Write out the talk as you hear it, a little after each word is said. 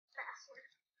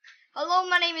Hello,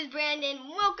 my name is Brandon.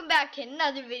 Welcome back to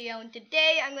another video, and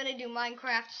today I'm gonna do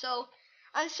Minecraft. So,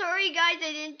 I'm sorry guys,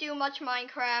 I didn't do much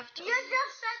Minecraft. You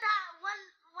just said that one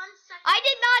second. I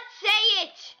did not say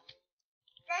it!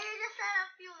 Yeah, you just said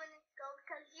a few minutes ago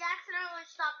because you accidentally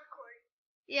stopped recording.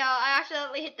 Yeah, I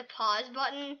accidentally hit the pause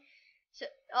button. So,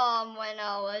 when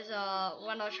I was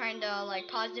trying to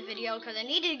pause the video because I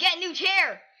needed to get a new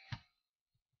chair.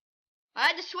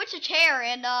 I had to switch a chair,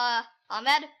 and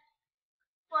Ahmed.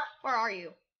 What? Where are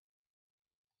you?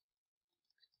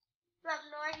 You have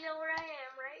no idea where I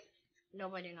am, right? No,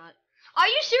 I do not. Are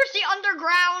you seriously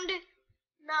underground?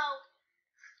 No.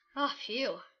 Oh,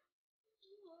 phew.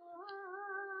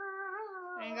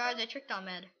 And guys, I tricked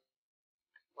Ahmed.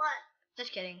 What?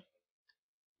 Just kidding.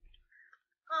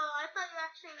 Oh, I thought you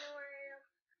actually knew where I am.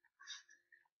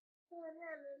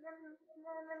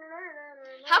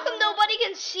 How come nobody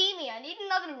can see me? I need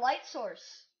another light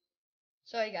source.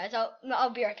 Sorry guys, I'll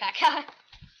be right back.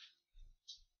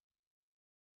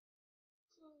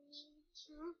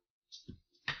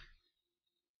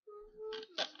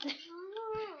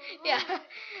 Yeah.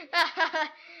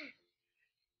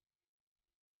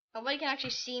 Nobody can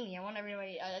actually see me. I want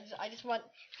everybody. I just want.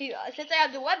 Since I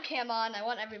have the webcam on, I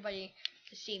want everybody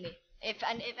to see me. If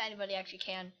anybody actually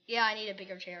can. Yeah, I need a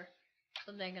bigger chair.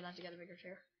 Someday I'm gonna have to get a bigger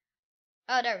chair.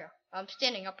 Oh, there we go. I'm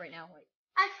standing up right now. Wait.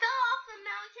 I fell off the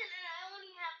mountain and I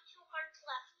only have 2 hearts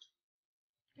left.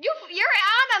 You're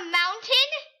on a mountain?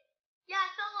 Yeah, I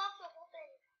fell off the whole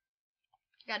thing.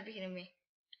 You gotta be kidding me.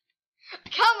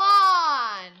 Come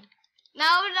on!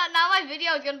 Now my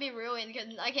video is gonna be ruined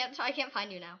because I can't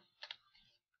find you now.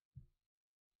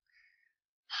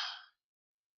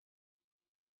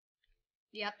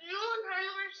 Yep. You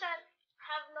 100%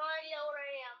 have no idea where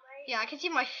I am, right? Yeah, I can see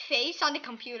my face on the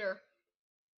computer.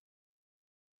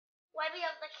 Webby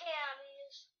of the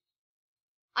camis.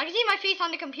 I can see my face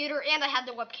on the computer, and I have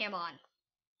the webcam on.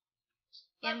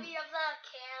 And Webby of the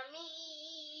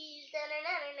camis.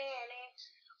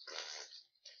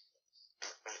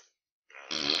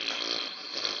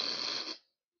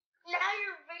 Now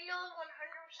your video is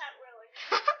 100% ruined.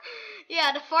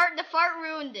 yeah, the fart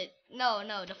ruined it. No,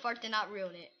 the fart did not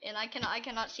ruin it, and I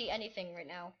cannot see anything right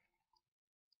now.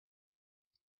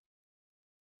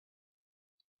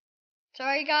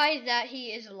 Sorry guys that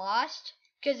he is lost,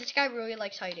 because this guy really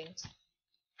likes hiding.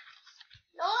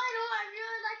 No, I don't. I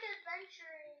really like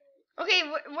adventuring. Okay,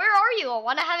 where are you? I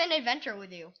want to have an adventure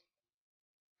with you.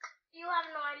 You have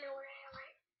no idea where I am,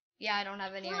 right? Yeah, I don't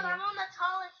have any Dude, idea. I'm on the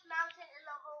tallest mountain in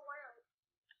the whole world.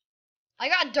 I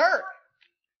got dirt.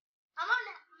 I'm on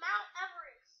Mount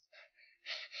Everest.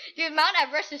 Dude, Mount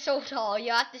Everest is so tall.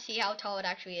 You have to see how tall it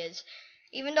actually is.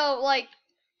 Even though,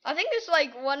 I think there's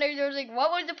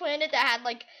what was the planet that had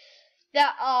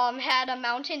had a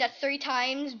mountain that's 3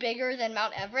 times bigger than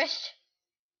Mount Everest?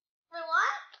 Wait,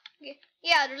 what?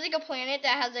 Yeah, there's a planet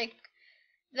that has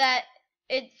that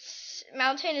its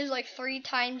mountain is 3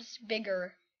 times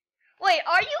bigger. Wait,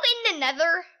 are you in the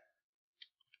Nether?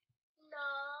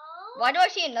 No. Why do I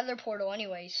see another portal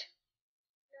anyways?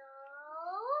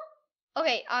 No.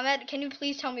 Okay, Ahmed, can you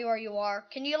please tell me where you are?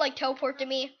 Can you teleport to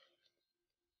me?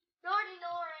 You already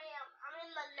know where I am. I'm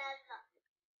in the Nether.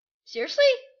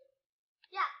 Seriously?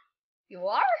 Yeah. You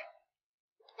are?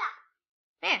 Yeah.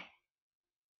 Man.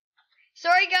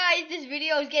 Sorry guys, this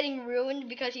video is getting ruined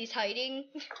because he's hiding.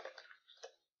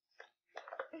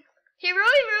 He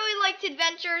really likes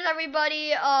adventures,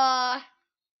 everybody.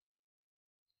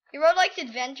 He really likes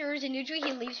adventures, and usually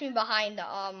he leaves me behind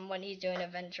when he's doing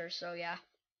adventures, so yeah.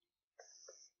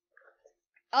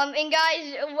 And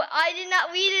guys,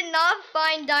 we did not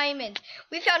find diamonds.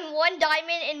 We found 1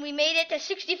 diamond and we made it to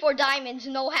 64 diamonds,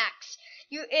 no hacks.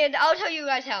 And I'll tell you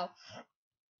guys how.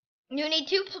 You need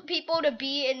 2 people to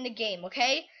be in the game,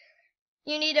 okay?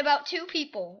 You need about 2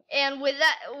 people. And with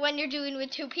that, when you're doing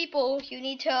with 2 people, you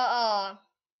need to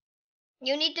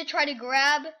try to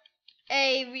grab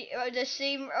the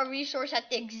same resource at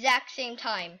the exact same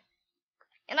time.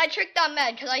 And I tricked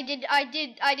Ahmed because I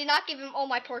did not give him all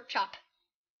my pork chop.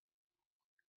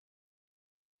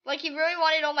 He really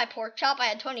wanted all my pork chop. I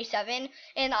had 27,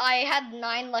 and I had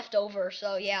 9 left over.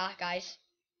 So yeah, guys.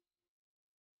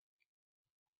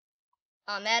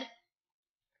 Ahmed?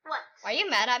 What? Are you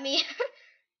mad at me?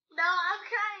 No, I'm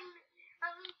trying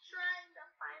to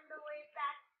find the way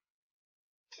back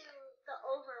to the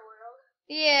overworld.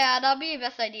 Yeah, that'll be the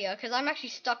best idea, because I'm actually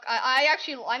stuck.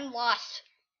 I'm lost.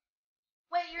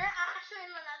 Wait, you're actually in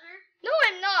the Nether? No,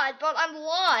 I'm not, but I'm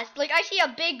lost. I see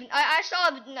I saw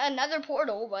another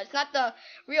portal, but it's not the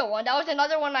real one. That was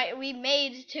another one we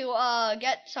made to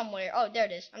get somewhere. Oh, there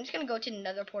it is. I'm just gonna go to the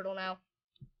Nether portal now.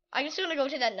 I'm just gonna go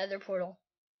to that Nether portal.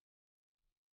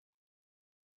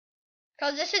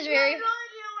 Cause this is You have very. no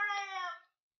idea where I am.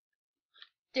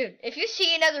 Dude, if you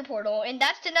see another portal, and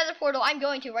that's the nether portal I'm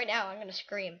going to right now, I'm gonna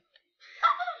scream. I'm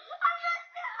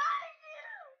right behind you.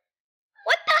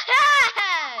 What the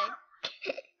heck?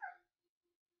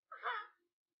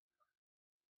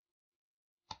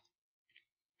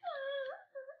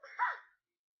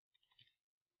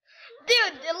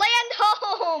 Dude, land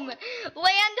home!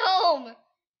 Land home!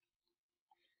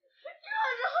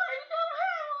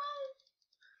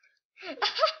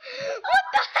 What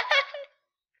the heck?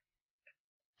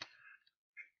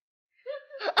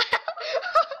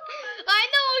 I'm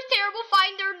the most terrible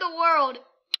finder in the world.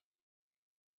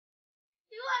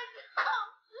 You are no.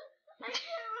 I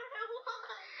can't run.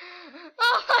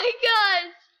 Oh my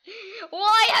gosh!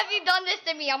 Why have you done this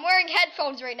to me? I'm wearing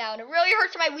headphones right now and it really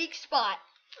hurts my weak spot.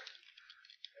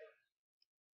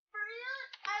 For real,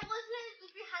 I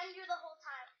wasn't behind you the whole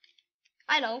time.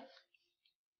 I know.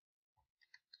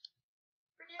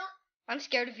 For real. I'm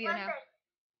scared of you now. Listen,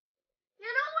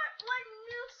 you know what? When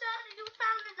you said you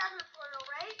found another portal,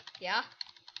 right? Yeah?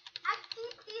 I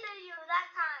TP'd you that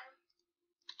time.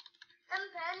 And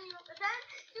then you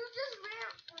just ran,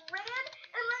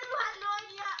 and then you had no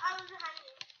idea I was behind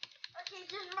you. Okay,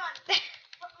 just run.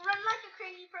 Run like a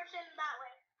crazy person that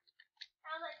way.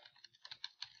 I was like,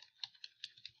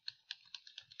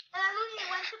 and then when you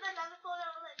went to the other portal,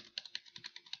 I was like,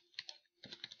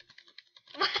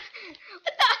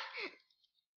 What the?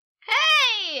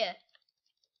 Hey!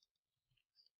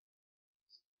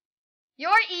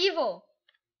 You're evil.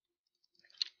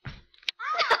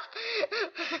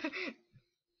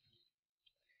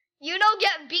 You don't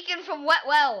get beacon from wet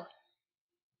well.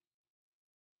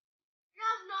 you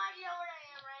have no idea where I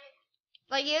am, right?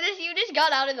 Like you just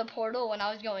got out of the portal when I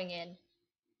was going in.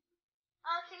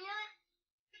 Can you like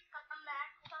come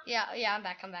back? Yeah, I'm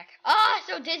back. Ah,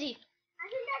 so dizzy. I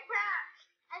think I crashed.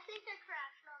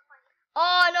 No, I'm fine.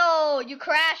 Oh no, you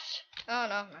crashed. Oh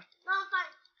no. No, I'm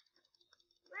fine.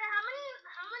 Wait, how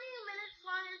many minutes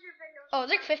long is your video? Oh,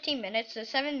 it's like 15 minutes. So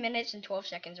 7 minutes and 12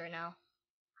 seconds right now.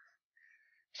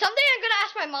 Someday I'm gonna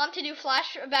ask my mom to do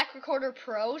Flashback Recorder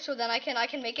Pro so then I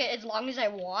can make it as long as I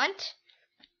want.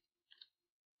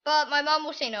 But my mom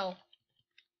will say no.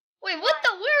 Wait, what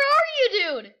the? Where are you,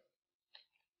 dude?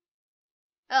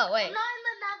 Oh wait, I'm not in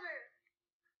the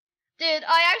nether.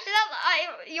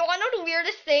 dude. You wanna know the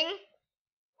weirdest thing?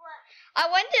 What? I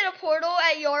went to the portal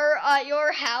at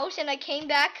your house and I came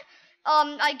back.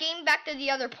 I came back to the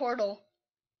other portal.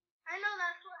 I know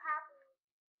that's what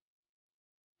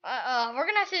happened. We're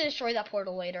gonna have to destroy that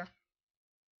portal later.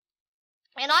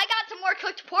 And I got some more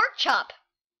cooked pork chop.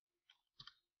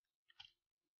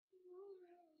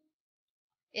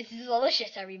 It's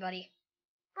delicious, everybody.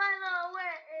 By the way.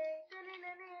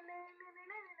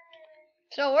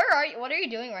 So where are you? What are you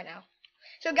doing right now?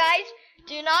 So guys,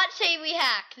 do not say we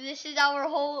hacked. This is our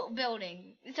whole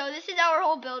building.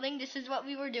 This is what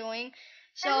we were doing.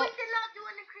 So And we did not do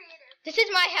any creative. this is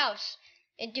my house.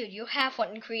 And dude, you have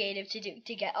one in creative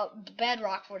to get a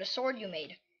bedrock for the sword you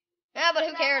made. Yeah, but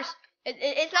who cares?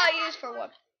 It's not used for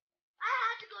what. I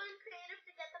had to go in creative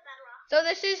to get the bedrock. So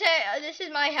this is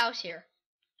my house here.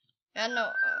 I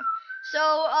know.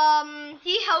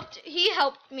 He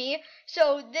helped me.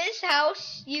 So this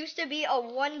house used to be a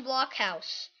 1-block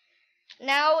house.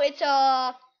 Now it's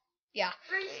a yeah.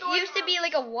 It used to be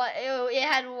like it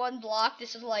had 1 block.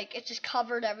 This is like it's just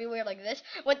covered everywhere like this.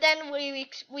 But then we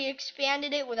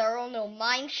expanded it with our own little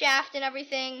mine shaft and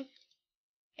everything.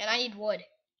 And I need wood.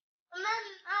 And then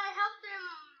I helped him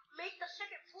make the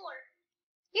second floor.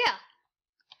 Yeah.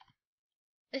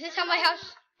 This is how my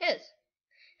house is.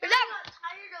 I got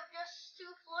tired of just 2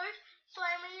 floors, so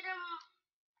I made him.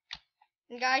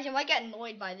 And guys, you might get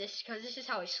annoyed by this because this is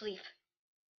how I sleep.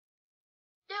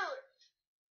 Dude.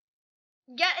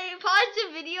 Pause the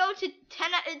video to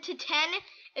 10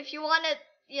 if you want to,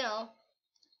 you know.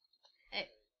 Hey.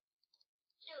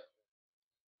 Dude.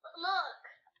 Look.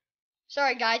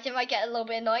 Sorry guys, it might get a little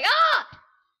bit annoying. Ah!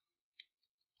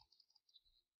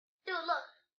 Dude, look.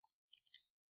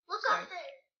 Look Sorry. up there.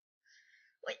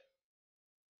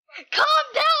 Calm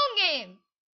down, game!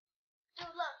 Dude,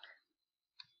 look.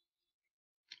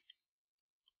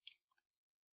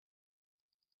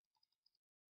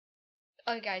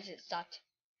 Oh, guys, it stopped.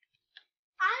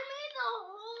 I made the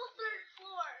whole 3rd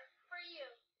floor for you.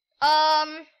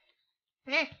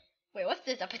 Wait, what's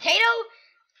this? A potato?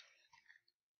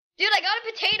 Dude, I got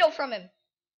a potato from him.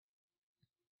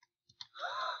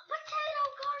 Potato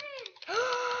garden!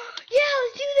 Yeah,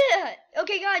 let's do that.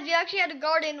 Okay, guys, we actually had a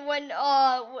garden when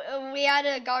we had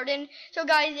a garden. So,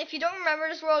 guys, if you don't remember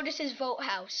this world, this is Vote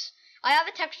House. I have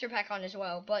a texture pack on as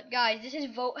well, but guys, this is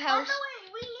Vote House. By the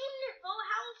way, we named it Vote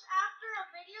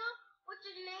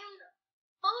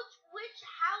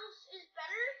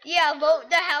Yeah, vote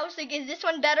the house. Like, is this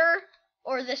one better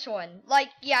or this one? Like,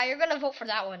 yeah, you're gonna vote for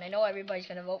that one. I know everybody's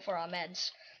gonna vote for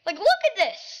Ahmed's. Like, look at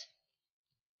this.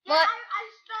 Yeah, But I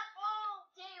spent all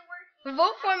day working.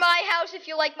 vote for my house if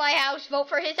you like my house. Vote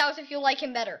for his house if you like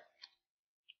him better.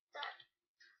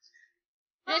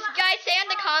 Just guys, say in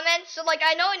the comments. So, like,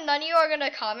 I know none of you are gonna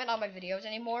comment on my videos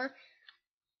anymore.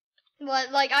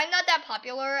 But like, I'm not that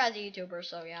popular as a YouTuber,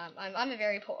 so yeah, I'm a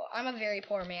very poor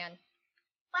man.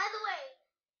 By the way.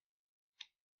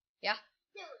 Yeah.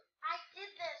 Dude, I did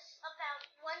this about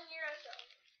 1 year ago.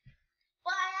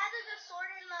 But I added the sword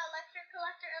in the electric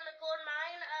collector and the gold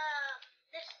mine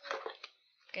this year.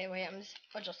 Okay, wait, I'm just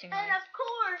adjusting And mine. of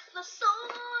course, the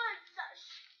sword.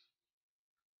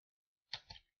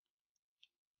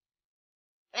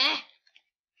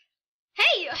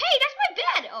 Hey, that's my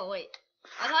bed. Oh wait,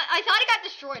 I thought it got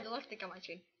destroyed. Let's think on my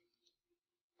screen.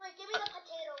 Wait, give me the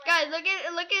potato. Guys, look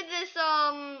at this.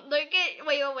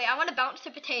 Wait. I want to bounce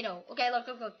the potato. Okay,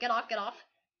 look. Get off.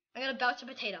 I'm gonna bounce the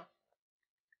potato.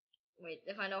 Wait,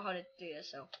 if I know how to do this,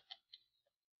 so.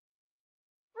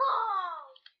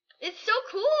 Whoa! It's so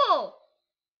cool.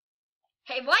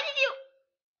 Hey, why did you?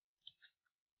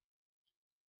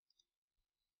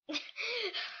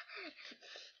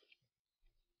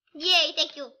 Yay!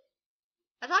 Thank you.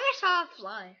 I thought I saw a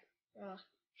fly. Ugh.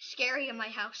 Scary in my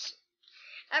house.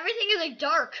 Everything is like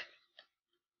dark.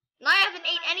 And I haven't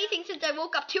ate anything since I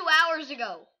woke up 2 hours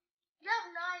ago. You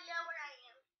have no idea where I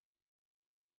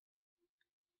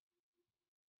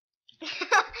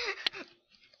am.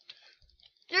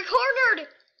 You're cornered.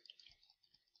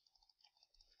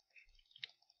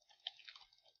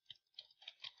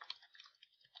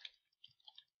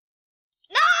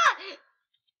 Nah!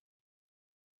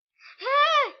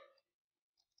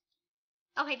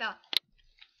 Okay, go.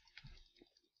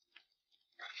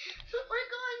 We're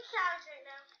going south right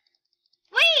now.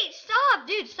 Wait, stop,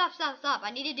 dude, stop.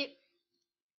 I need to do.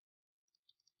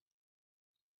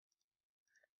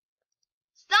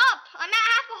 Stop! I'm at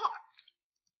half a heart.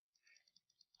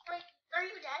 Wait, are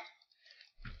you dead?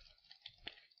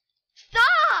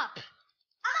 Stop!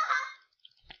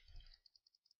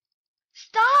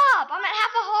 Stop! I'm at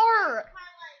half a heart. My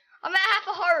life. I'm at half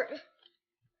a heart.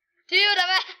 Dude, I'm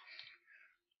at.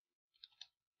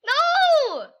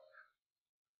 No!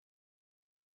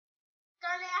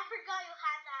 Darn it, I forgot you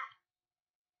had that.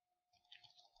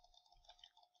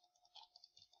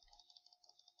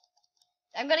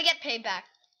 I'm gonna get paid back.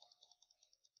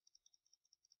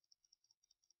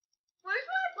 Where's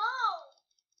my bow?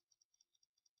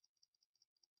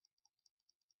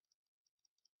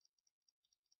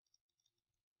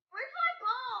 Where's my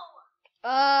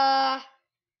bow?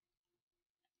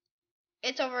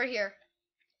 It's over here.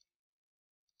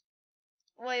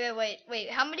 Wait.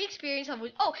 How many experience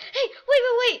levels? Oh, hey,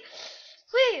 wait.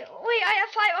 I have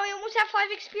 5. I almost have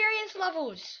 5 experience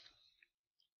levels.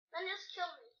 Then just kill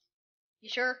me. You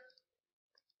sure?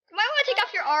 You might want to take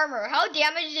off your armor. How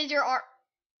damaged is your arm?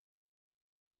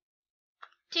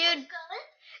 Dude,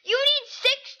 you need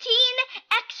 16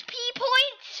 XP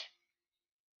points?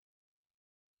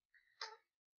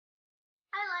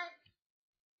 I lied.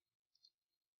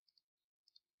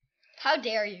 How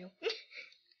dare you?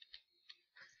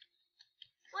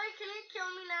 Wait, can you kill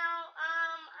me now?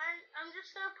 I'm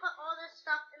just gonna put all this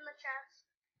stuff in the chest.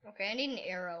 Okay, I need an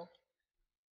arrow.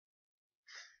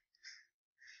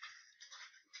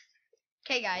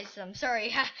 Okay, guys, I'm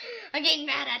sorry. I'm getting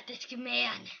mad at this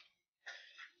command.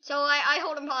 So I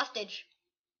hold him hostage.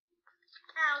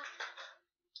 Ow.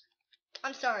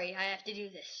 I'm sorry, I have to do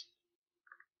this.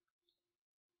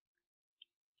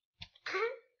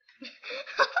 I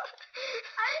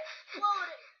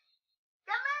exploded.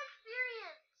 Get my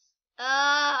experience.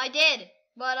 I did,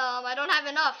 but I don't have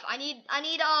enough. I need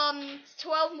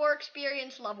 12 more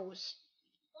experience levels.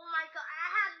 Oh my god, I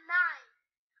had 9.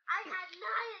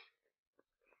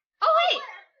 Oh wait,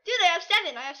 dude, I have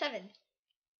 7.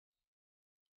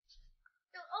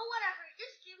 Oh whatever,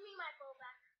 just give me my bow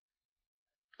back.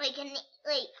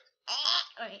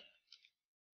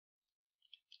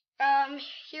 Wait.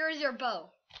 Here is your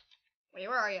bow. Wait,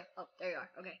 where are you? Oh, there you are.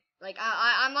 Okay. Like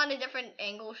I'm on a different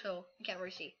angle, so you can't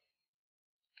really see.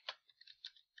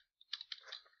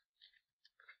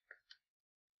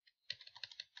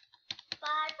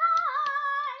 Bye.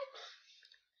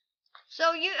 So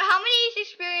how many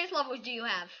experience levels do you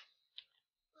have?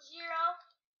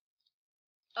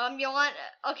 0. You want?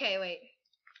 Okay, wait.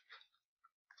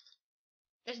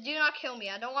 Just do not kill me.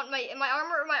 I don't want my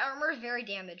armor. My armor is very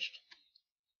damaged.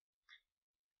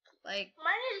 Like.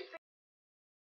 Mine is